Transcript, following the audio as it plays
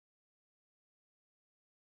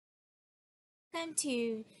Welcome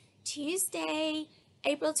to Tuesday,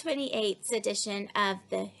 April 28th edition of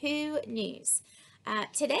the Who News.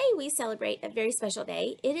 Today we celebrate a very special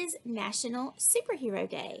day. It is National Superhero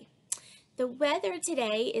Day. The weather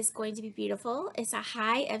today is going to be beautiful. It's a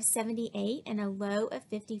high of 78 and a low of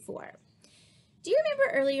 54. Do you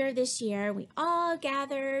remember earlier this year we all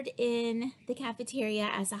gathered in the cafeteria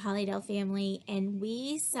as a Hollydale family and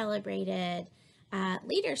we celebrated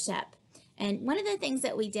leadership? And one of the things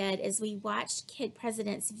that we did is we watched Kid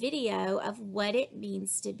President's video of what it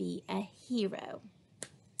means to be a hero.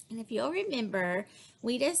 And if you'll remember,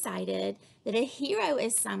 we decided that a hero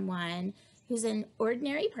is someone who's an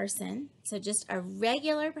ordinary person, so just a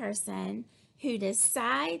regular person who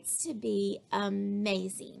decides to be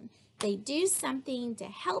amazing. They do something to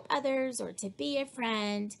help others or to be a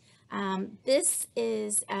friend. This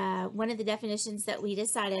is one of the definitions that we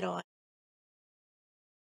decided on.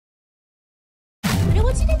 But I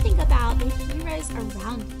want you to think about the heroes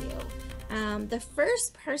around you. The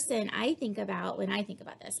first person I think about when I think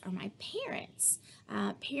about this are my parents.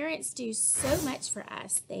 Parents do so much for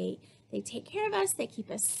us. They take care of us. They keep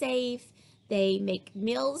us safe. They make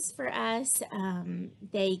meals for us.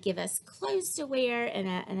 They give us clothes to wear and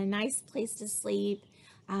a nice place to sleep.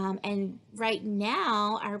 And right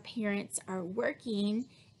now, our parents are working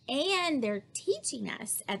and they're teaching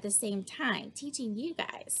us at the same time, teaching you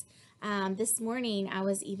guys. This morning, I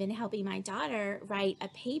was even helping my daughter write a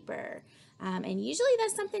paper. And usually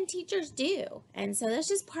that's something teachers do. And so that's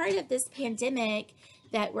just part of this pandemic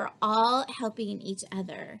that we're all helping each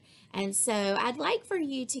other. And so I'd like for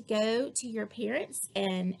you to go to your parents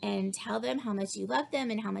and tell them how much you love them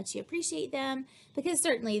and how much you appreciate them, because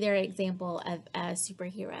certainly they're an example of a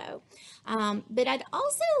superhero. But I'd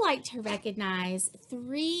also like to recognize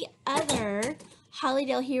three other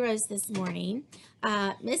Hollydale heroes this morning,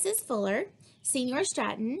 Mrs. Fuller, Senior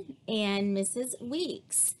Stratton, and Mrs.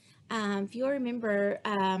 Weeks. If you'll remember,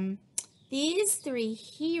 these three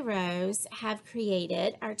heroes have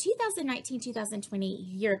created our 2019-2020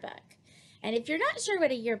 yearbook. And if you're not sure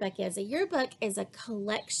what a yearbook is a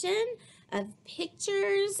collection of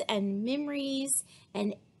pictures and memories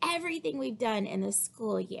and everything we've done in the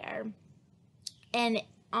school year. And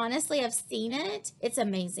honestly, I've seen it. It's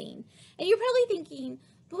amazing. And you're probably thinking,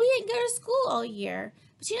 but we didn't go to school all year.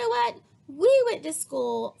 But you know what? We went to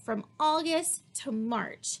school from August to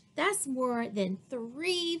March. That's more than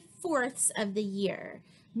 3/4 of the year,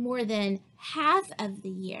 more than half of the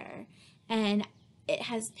year. And it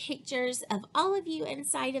has pictures of all of you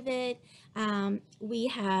inside of it. We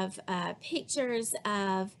have pictures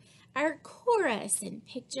of our chorus and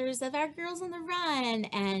pictures of our girls on the run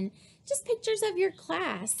and just pictures of your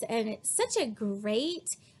class. And it's such a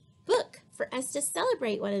great book for us to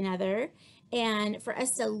celebrate one another and for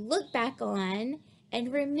us to look back on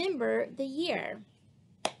and remember the year.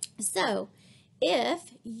 So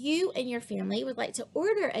if you and your family would like to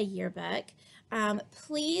order a yearbook,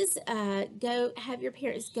 please go have your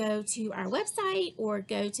parents go to our website or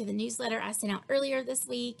go to the newsletter I sent out earlier this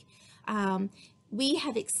week. We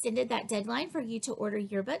have extended that deadline for you to order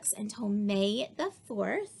yearbooks until May the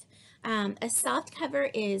 4th. A soft cover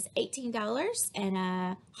is $18 and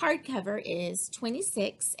a hardcover is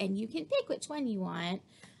 $26, and you can pick which one you want.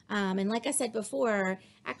 And like I said before,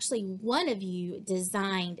 actually one of you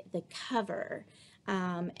designed the cover,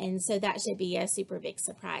 and so that should be a super big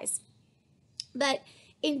surprise. But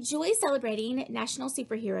enjoy celebrating National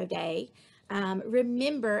Superhero Day.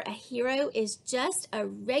 Remember, a hero is just a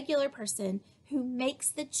regular person who makes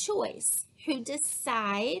the choice, who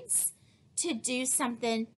decides to do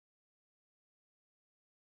something